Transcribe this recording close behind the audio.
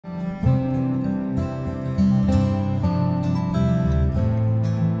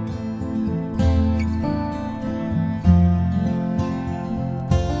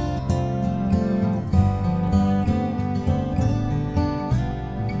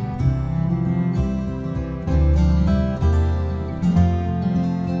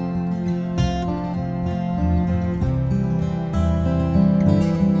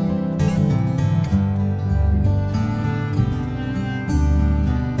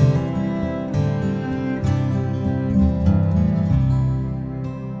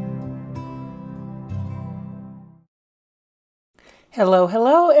Hello,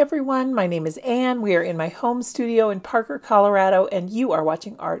 hello everyone. My name is Anne. We are in my home studio in Parker, Colorado, and you are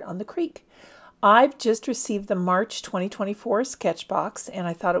watching Art on the Creek. I've just received the March 2024 Sketchbox, and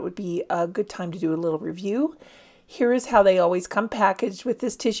I thought it would be a good time to do a little review. Here is how they always come packaged with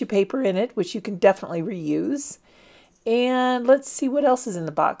this tissue paper in it, which you can definitely reuse. And let's see what else is in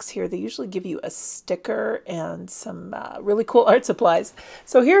the box here. They usually give you a sticker and some really cool art supplies.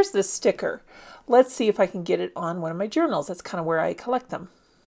 So here's the sticker. Let's see if I can get it on one of my journals. That's kind of where I collect them.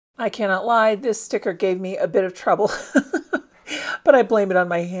 I cannot lie, this sticker gave me a bit of trouble, but I blame it on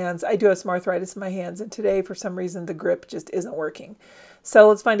my hands. I do have some arthritis in my hands, and today, for some reason, the grip just isn't working. So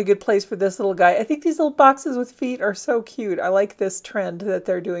let's find a good place for this little guy. I think these little boxes with feet are so cute. I like this trend that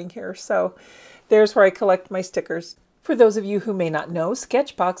they're doing here. So there's where I collect my stickers. For those of you who may not know,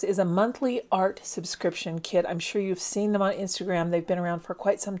 Sketchbox is a monthly art subscription kit. I'm sure you've seen them on Instagram. They've been around for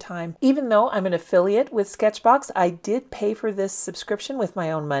quite some time. Even though I'm an affiliate with Sketchbox, I did pay for this subscription with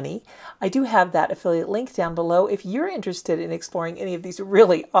my own money. I do have that affiliate link down below if you're interested in exploring any of these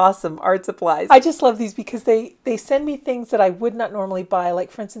really awesome art supplies. I just love these because they send me things that I would not normally buy, like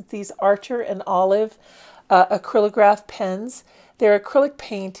for instance these Archer and Olive acrylograph pens. They're acrylic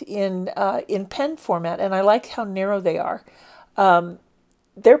paint in pen format, and I like how narrow they are.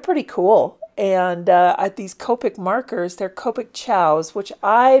 They're pretty cool. And these Copic markers, they're Copic Chows, which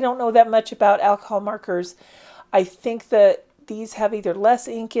I don't know that much about alcohol markers. I think that these have either less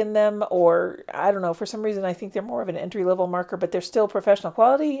ink in them, or I don't know, for some reason I think they're more of an entry-level marker, but they're still professional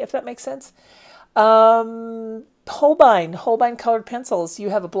quality, if that makes sense. Holbein colored pencils. You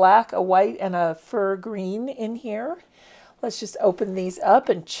have a black, a white, and a fur green in here. Let's just open these up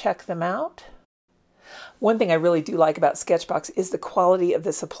and check them out. One thing I really do like about Sketchbox is the quality of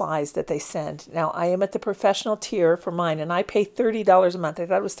the supplies that they send. Now, I am at the professional tier for mine, and I pay $30 a month. I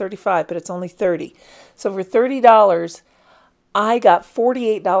thought it was $35, but it's only $30. So for $30, I got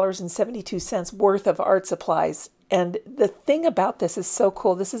 $48.72 worth of art supplies. And the thing about this is so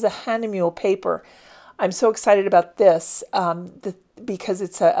cool. This is a Hahnemühle paper. I'm so excited about this because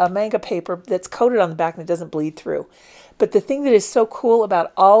it's a manga paper that's coated on the back and it doesn't bleed through. But the thing that is so cool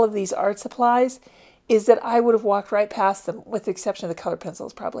about all of these art supplies is that I would have walked right past them, with the exception of the colored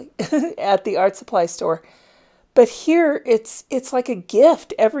pencils probably, at the art supply store. But here, it's like a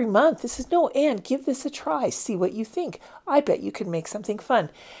gift every month. This is, no, Anne, give this a try. See what you think. I bet you can make something fun.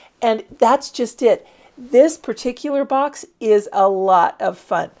 And that's just it. This particular box is a lot of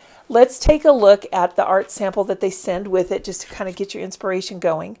fun. Let's take a look at the art sample that they send with it, just to kind of get your inspiration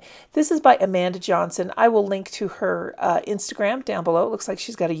going. This is by Amanda Johnson. I will link to her Instagram down below. It looks like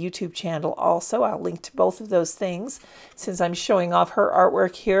she's got a YouTube channel also. I'll link to both of those things since I'm showing off her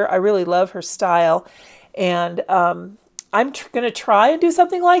artwork here. I really love her style. And I'm going to try and do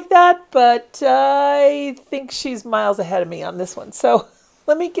something like that, but I think she's miles ahead of me on this one. So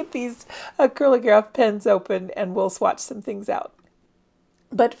let me get these acrylograph pens open and we'll swatch some things out.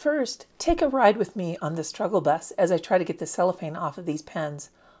 But first, take a ride with me on the struggle bus as I try to get the cellophane off of these pens.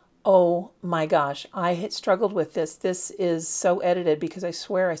 Oh my gosh, I had struggled with this. This is so edited because I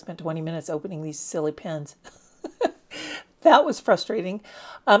swear I spent 20 minutes opening these silly pens. That was frustrating.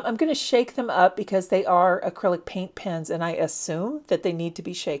 I'm going to shake them up because they are acrylic paint pens and I assume that they need to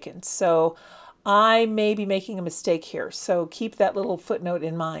be shaken. So I may be making a mistake here. So keep that little footnote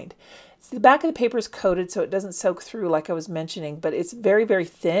in mind. So the back of the paper is coated so it doesn't soak through like I was mentioning, but it's very, very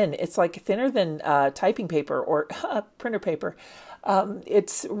thin. It's like thinner than typing paper or printer paper.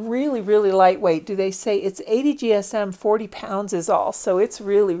 It's really, really lightweight. Do they say it's 80 GSM, 40 pounds is all. So it's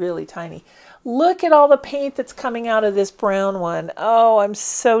really, really tiny. Look at all the paint that's coming out of this brown one. Oh, I'm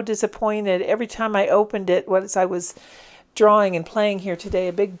so disappointed. Every time I opened it, as I was drawing and playing here today,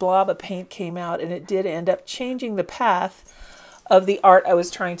 a big blob of paint came out, and it did end up changing the path of the art I was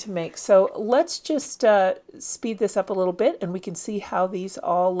trying to make. So let's just speed this up a little bit and we can see how these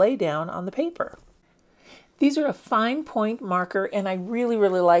all lay down on the paper. These are a fine point marker and I really,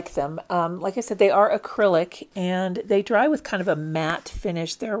 really like them. Like I said, they are acrylic and they dry with kind of a matte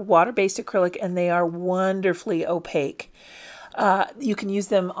finish. They're water-based acrylic and they are wonderfully opaque. You can use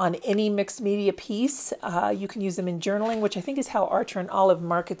them on any mixed media piece. You can use them in journaling, which I think is how Archer and Olive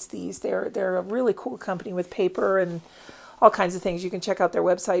markets these. They're a really cool company with paper and all kinds of things. You can check out their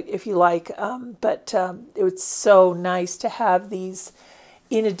website if you like. It was so nice to have these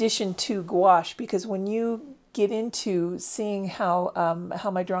in addition to gouache, because when you get into seeing how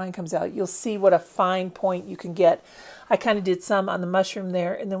my drawing comes out, you'll see what a fine point you can get. I kind of did some on the mushroom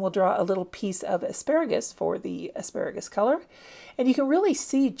there, and then we'll draw a little piece of asparagus for the asparagus color. And you can really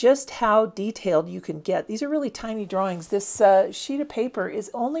see just how detailed you can get. These are really tiny drawings. This sheet of paper is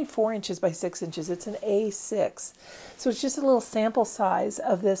only 4 inches by 6 inches. It's an A6. So it's just a little sample size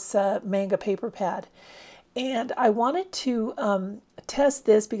of this manga paper pad. And I wanted to test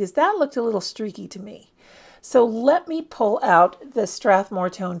this because that looked a little streaky to me. So let me pull out the Strathmore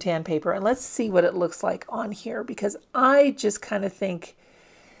Tone Tan paper and let's see what it looks like on here, because I just kind of think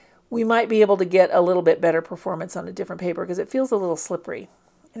we might be able to get a little bit better performance on a different paper because it feels a little slippery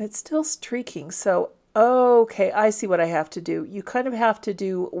and it's still streaking. So, okay, I see what I have to do. You kind of have to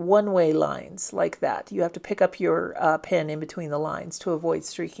do one-way lines like that. You have to pick up your pen in between the lines to avoid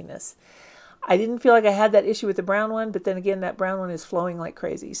streakiness. I didn't feel like I had that issue with the brown one, but then again, that brown one is flowing like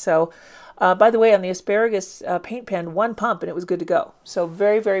crazy. So, by the way, on the asparagus paint pen, 1 pump and it was good to go. So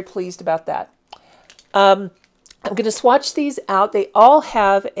very, very pleased about that. I'm going to swatch these out. They all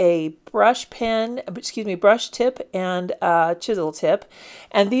have a brush tip and chisel tip.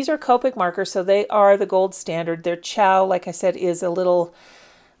 And these are Copic markers, so they are the gold standard. Their chow, like I said, is a little,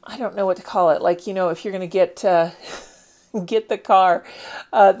 I don't know what to call it. Like, you know, if you're going to get the car,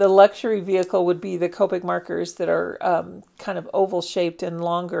 the luxury vehicle would be the Copic markers that are kind of oval shaped and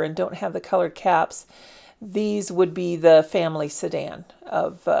longer and don't have the colored caps. These would be the family sedan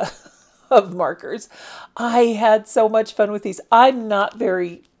of markers. I had so much fun with these. I'm not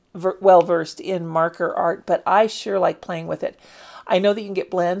very well versed in marker art, but I sure like playing with it. I know that you can get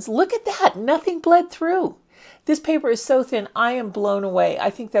blends. Look at that, nothing bled through. This paper is so thin, I am blown away. I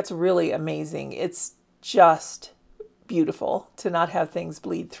think that's really amazing. It's just beautiful to not have things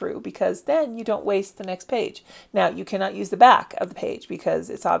bleed through, because then you don't waste the next page. Now, you cannot use the back of the page because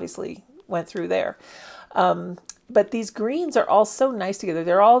it's obviously went through there. But these greens are all so nice together.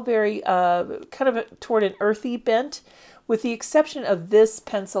 They're all very kind of toward an earthy bent, with the exception of this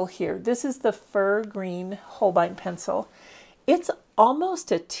pencil here. This is the Fir Green Holbein pencil. It's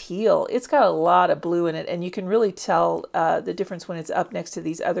almost a teal. It's got a lot of blue in it, and you can really tell the difference when it's up next to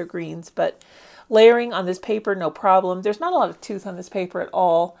these other greens. But layering on this paper, no problem. There's not a lot of tooth on this paper at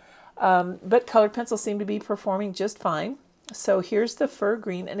all, but colored pencils seem to be performing just fine. So here's the Fir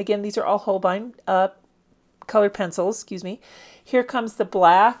Green, and again, these are all Holbein colored pencils, excuse me. Here comes the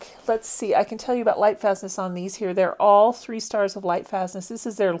black. Let's see, I can tell you about light fastness on these here. They're all 3 stars of light fastness. This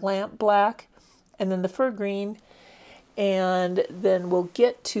is their lamp black, and then the Fir Green, and then we'll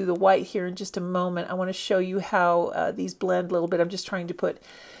get to the white here in just a moment. I want to show you how these blend a little bit. I'm just trying to put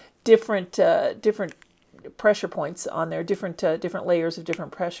different pressure points on there, different layers of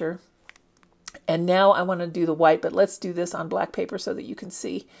different pressure. And now I want to do the white, but let's do this on black paper so that you can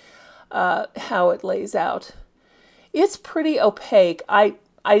see how it lays out. It's pretty opaque. I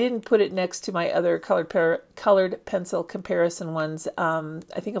didn't put it next to my other colored pencil comparison ones.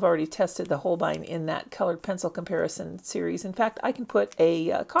 I think I've already tested the Holbein in that colored pencil comparison series. In fact, I can put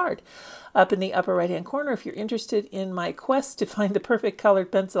a card up in the upper right hand corner if you're interested in my quest to find the perfect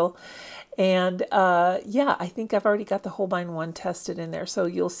colored pencil. And yeah, I think I've already got the Holbein one tested in there, so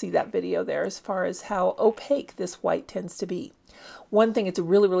you'll see that video there as far as how opaque this white tends to be. One thing it's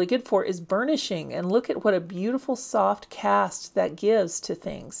really, really good for is burnishing, and look at what a beautiful soft cast that gives to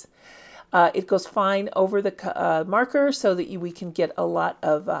things. It goes fine over the marker so that we can get a lot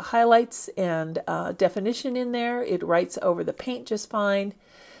of highlights and definition in there. It writes over the paint just fine.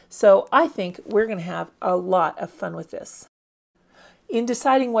 So I think we're going to have a lot of fun with this. In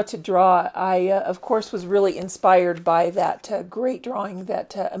deciding what to draw, I, of course, was really inspired by that great drawing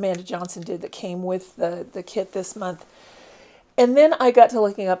that Amanda Johnson did that came with the kit this month. And then I got to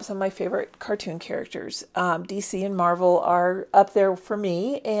looking up some of my favorite cartoon characters. DC and Marvel are up there for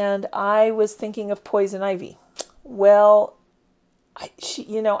me, and I was thinking of Poison Ivy. Well, I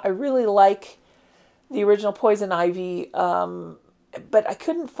really like the original Poison Ivy, but I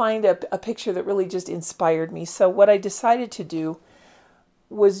couldn't find a picture that really just inspired me. So what I decided to do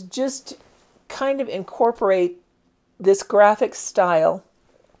was just kind of incorporate this graphic style,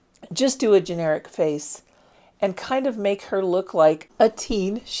 just do a generic face, and kind of make her look like a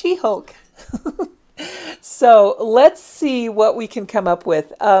teen She-Hulk. So let's see what we can come up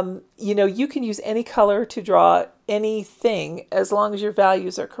with. You can use any color to draw anything as long as your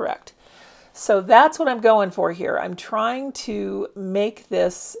values are correct. So that's what I'm going for here. I'm trying to make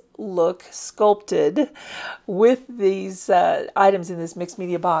this look sculpted with these items in this mixed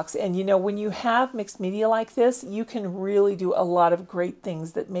media box. And when you have mixed media like this, you can really do a lot of great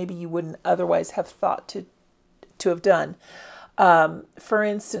things that maybe you wouldn't otherwise have thought to have done. For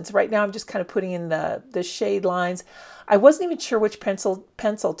instance, right now I'm just kind of putting in the shade lines. I wasn't even sure which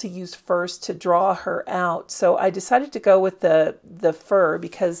pencil to use first to draw her out. So I decided to go with the fur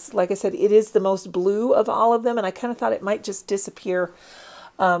because, like I said, it is the most blue of all of them. And I kind of thought it might just disappear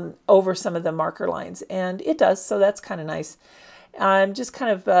over some of the marker lines. And it does, so that's kind of nice. I'm just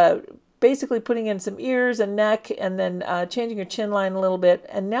kind of basically putting in some ears and neck and then changing her chin line a little bit.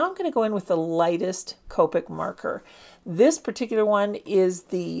 And now I'm going to go in with the lightest Copic marker. This particular one is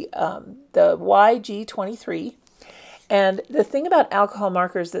the YG23. And the thing about alcohol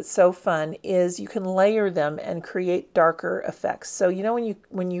markers that's so fun is you can layer them and create darker effects. So you know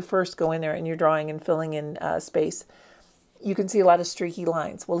when you first go in there and you're drawing and filling in space, you can see a lot of streaky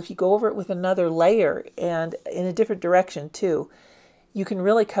lines. Well, if you go over it with another layer and in a different direction too, you can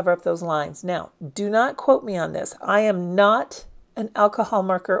really cover up those lines. Now, do not quote me on this. I am not an alcohol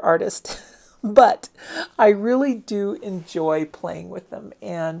marker artist, but I really do enjoy playing with them.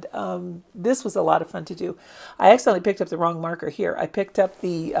 And this was a lot of fun to do. I accidentally picked up the wrong marker here. I picked up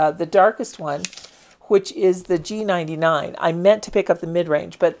the darkest one, which is the G99. I meant to pick up the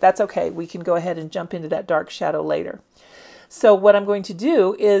mid-range, but that's okay. We can go ahead and jump into that dark shadow later. So what I'm going to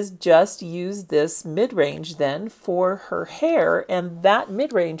do is just use this mid-range then for her hair, and that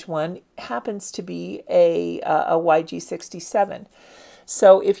mid-range one happens to be a YG67.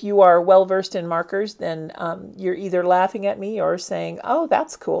 So if you are well-versed in markers, then you're either laughing at me or saying, oh,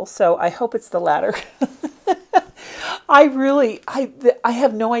 that's cool. So I hope it's the latter. I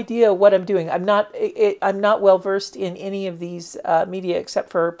have no idea what I'm doing. I'm not well-versed in any of these media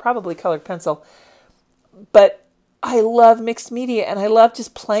except for probably colored pencil. But I love mixed media and I love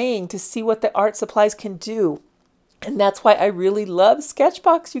just playing to see what the art supplies can do. And that's why I really love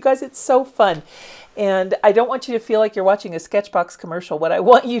Sketchbox. You guys, it's so fun. And I don't want you to feel like you're watching a Sketchbox commercial. What I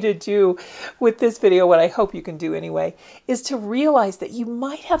want you to do with this video, what I hope you can do anyway, is to realize that you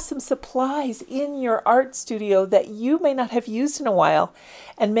might have some supplies in your art studio that you may not have used in a while.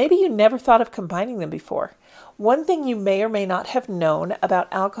 And maybe you never thought of combining them before. One thing you may or may not have known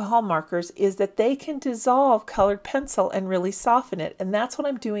about alcohol markers is that they can dissolve colored pencil and really soften it. And that's what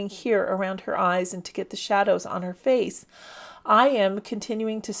I'm doing here around her eyes and to get the shadows on her face. I am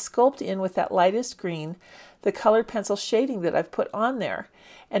continuing to sculpt in with that lightest green the colored pencil shading that I've put on there.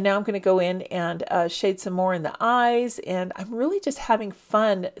 And now I'm going to go in and shade some more in the eyes. And I'm really just having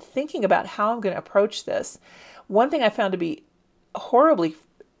fun thinking about how I'm going to approach this. One thing I found to be horribly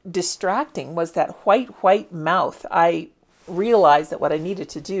distracting was that white mouth. I realized that what I needed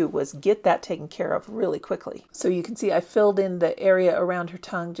to do was get that taken care of really quickly. So you can see I filled in the area around her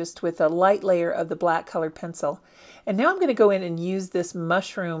tongue just with a light layer of the black colored pencil. And now I'm going to go in and use this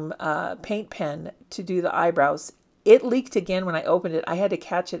mushroom paint pen to do the eyebrows. It leaked again when I opened it. I had to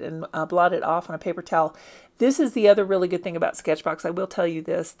catch it and blot it off on a paper towel. This is the other really good thing about Sketchbox. I will tell you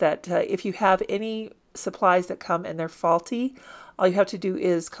this, that if you have any supplies that come and they're faulty, all you have to do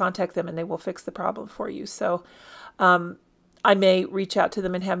is contact them and they will fix the problem for you. So I may reach out to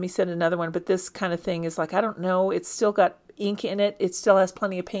them and have me send another one, but this kind of thing is like, I don't know, it's still got ink in it. It still has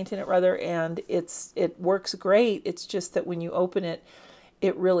plenty of paint in it rather, and it works great. It's just that when you open it,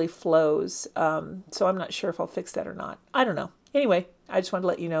 it really flows. So I'm not sure if I'll fix that or not. I don't know. Anyway, I just wanted to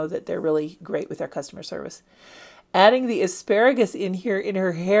let you know that they're really great with their customer service. Adding the asparagus in here in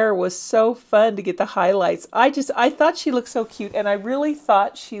her hair was so fun to get the highlights. I thought she looked so cute, and I really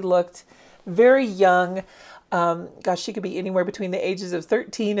thought she looked very young. Gosh, she could be anywhere between the ages of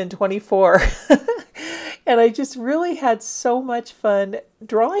 13 and 24. And I just really had so much fun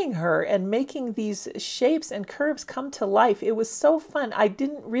drawing her and making these shapes and curves come to life. It was so fun. I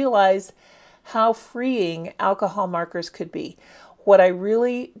didn't realize how freeing alcohol markers could be. What I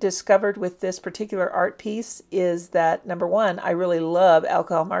really discovered with this particular art piece is that, number one, I really love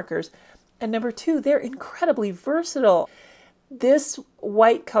alcohol markers. And number two, they're incredibly versatile. This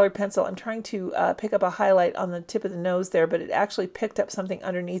white colored pencil, I'm trying to pick up a highlight on the tip of the nose there, but it actually picked up something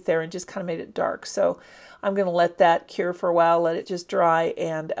underneath there and just kind of made it dark. So I'm going to let that cure for a while, let it just dry,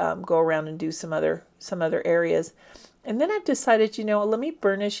 and go around and do some other areas. And then I've decided, you know, let me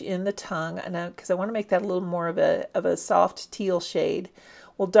burnish in the tongue, and because I want to make that a little more of a soft teal shade.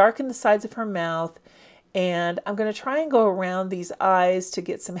 We'll darken the sides of her mouth, and I'm going to try and go around these eyes to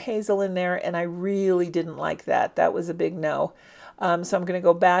get some hazel in there, and I really didn't like that. That was a big no. So I'm going to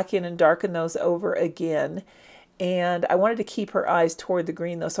go back in and darken those over again. And I wanted to keep her eyes toward the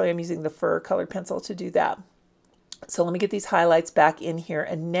green, though, so I am using the fur colored pencil to do that. So let me get these highlights back in here.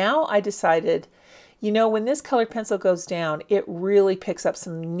 And now I decided, You know, when this colored pencil goes down, it really picks up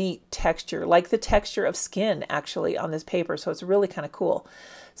some neat texture, like the texture of skin actually on this paper. So it's really kind of cool.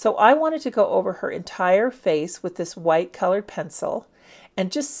 So I wanted to go over her entire face with this white colored pencil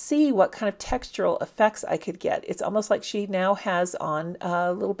and just see what kind of textural effects I could get. It's almost like she now has on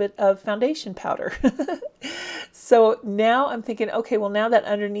a little bit of foundation powder. So now I'm thinking, okay, well now that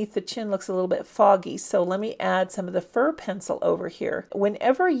underneath the chin looks a little bit foggy, so let me add some of the fur pencil over here.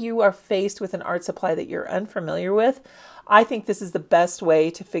 Whenever you are faced with an art supply that you're unfamiliar with, I think this is the best way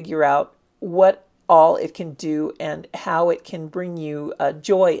to figure out what all it can do and how it can bring you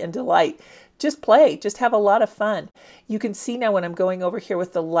joy and delight. Just play, just have a lot of fun. You can see now when I'm going over here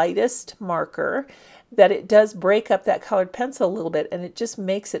with the lightest marker that it does break up that colored pencil a little bit, and it just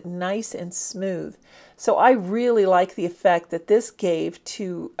makes it nice and smooth. So I really like the effect that this gave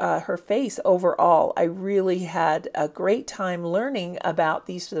to her face overall. I really had a great time learning about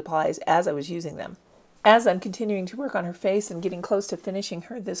these supplies as I was using them. As I'm continuing to work on her face and getting close to finishing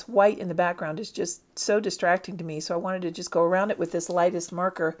her, this white in the background is just so distracting to me, so I wanted to just go around it with this lightest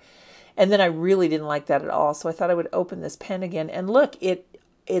marker. And then I really didn't like that at all, so I thought I would open this pen again. And look,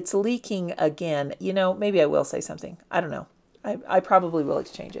 it's leaking again. You know, maybe I will say something. I don't know. I probably will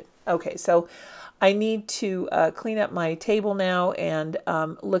exchange it. Okay, so I need to clean up my table now, and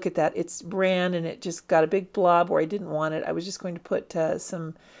look at that. It's bran, and it just got a big blob where I didn't want it. I was just going to put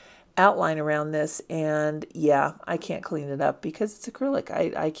some outline around this, and yeah, I can't clean it up because it's acrylic.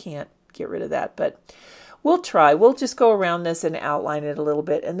 I can't get rid of that, but we'll try. We'll just go around this and outline it a little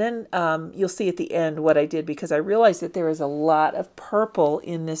bit, and then you'll see at the end what I did, because I realized that there is a lot of purple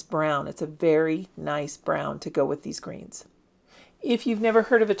in this brown. It's a very nice brown to go with these greens. If you've never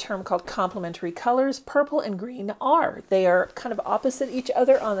heard of a term called complementary colors, purple and green are. They are kind of opposite each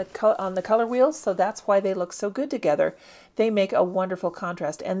other on the color wheels, so that's why they look so good together. They make a wonderful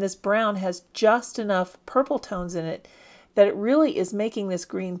contrast, and this brown has just enough purple tones in it that it really is making this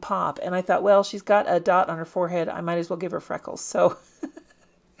green pop. And I thought, well, she's got a dot on her forehead. I might as well give her freckles. So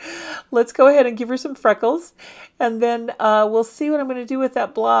let's go ahead and give her some freckles. And then we'll see what I'm going to do with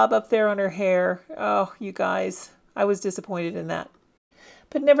that blob up there on her hair. Oh, you guys, I was disappointed in that.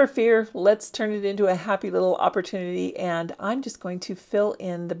 But never fear, let's turn it into a happy little opportunity. And I'm just going to fill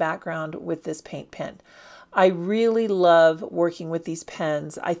in the background with this paint pen. I really love working with these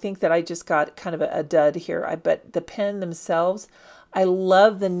pens. I think that I just got kind of a dud here. But the pen themselves, I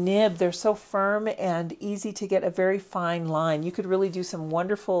love the nib. They're so firm and easy to get a very fine line. You could really do some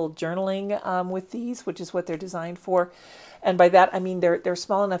wonderful journaling with these, which is what they're designed for. And by that, I mean they're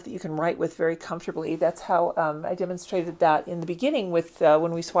small enough that you can write with very comfortably. That's how I demonstrated that in the beginning with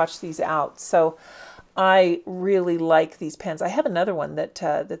when we swatched these out. So I really like these pens. I have another one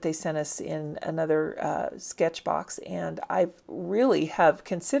that they sent us in another Sketchbox, and I really have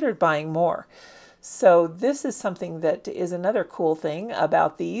considered buying more. So this is something that is another cool thing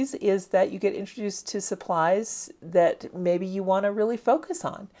about these, is that you get introduced to supplies that maybe you want to really focus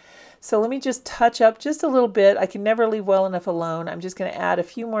on. So let me just touch up just a little bit. I can never leave well enough alone. I'm just going to add a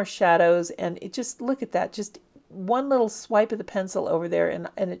few more shadows, and it just, look at that, just one little swipe of the pencil over there, and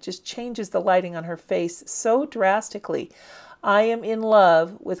it just changes the lighting on her face so drastically. I am in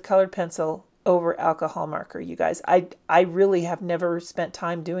love with colored pencil over alcohol marker, you guys. I really have never spent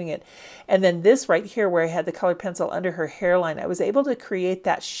time doing it. And then this right here, where I had the colored pencil under her hairline, I was able to create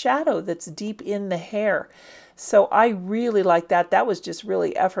that shadow that's deep in the hair. So I really like that. That was just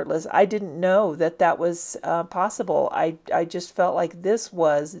really effortless. I didn't know that that was possible. I just felt like this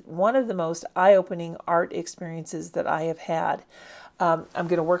was one of the most eye-opening art experiences that I have had. I'm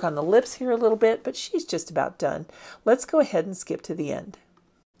going to work on the lips here a little bit, but she's just about done. Let's go ahead and skip to the end.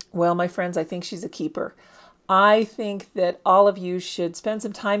 Well, my friends, I think she's a keeper. I think that all of you should spend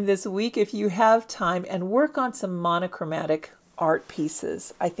some time this week, if you have time, and work on some monochromatic art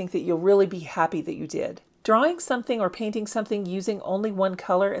pieces. I think that you'll really be happy that you did. Drawing something or painting something using only one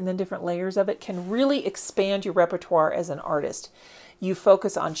color and then different layers of it can really expand your repertoire as an artist. You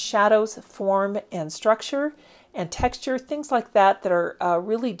focus on shadows, form, and structure, and texture, things like that that are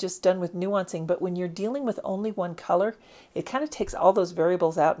really just done with nuancing. But when you're dealing with only one color, it kind of takes all those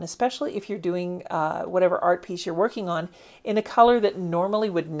variables out. And especially if you're doing whatever art piece you're working on in a color that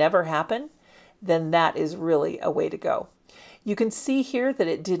normally would never happen, then that is really a way to go. You can see here that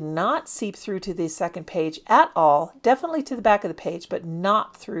it did not seep through to the second page at all, definitely to the back of the page, but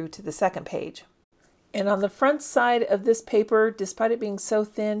not through to the second page. And on the front side of this paper, despite it being so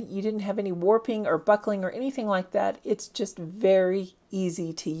thin, you didn't have any warping or buckling or anything like that. It's just very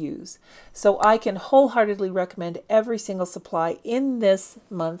easy to use. So I can wholeheartedly recommend every single supply in this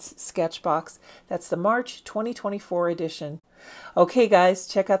month's Sketchbox. That's the March 2024 edition. Okay, guys,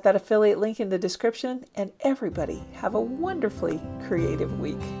 check out that affiliate link in the description, and everybody have a wonderfully creative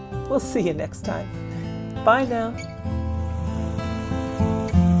week. We'll see you next time. Bye now.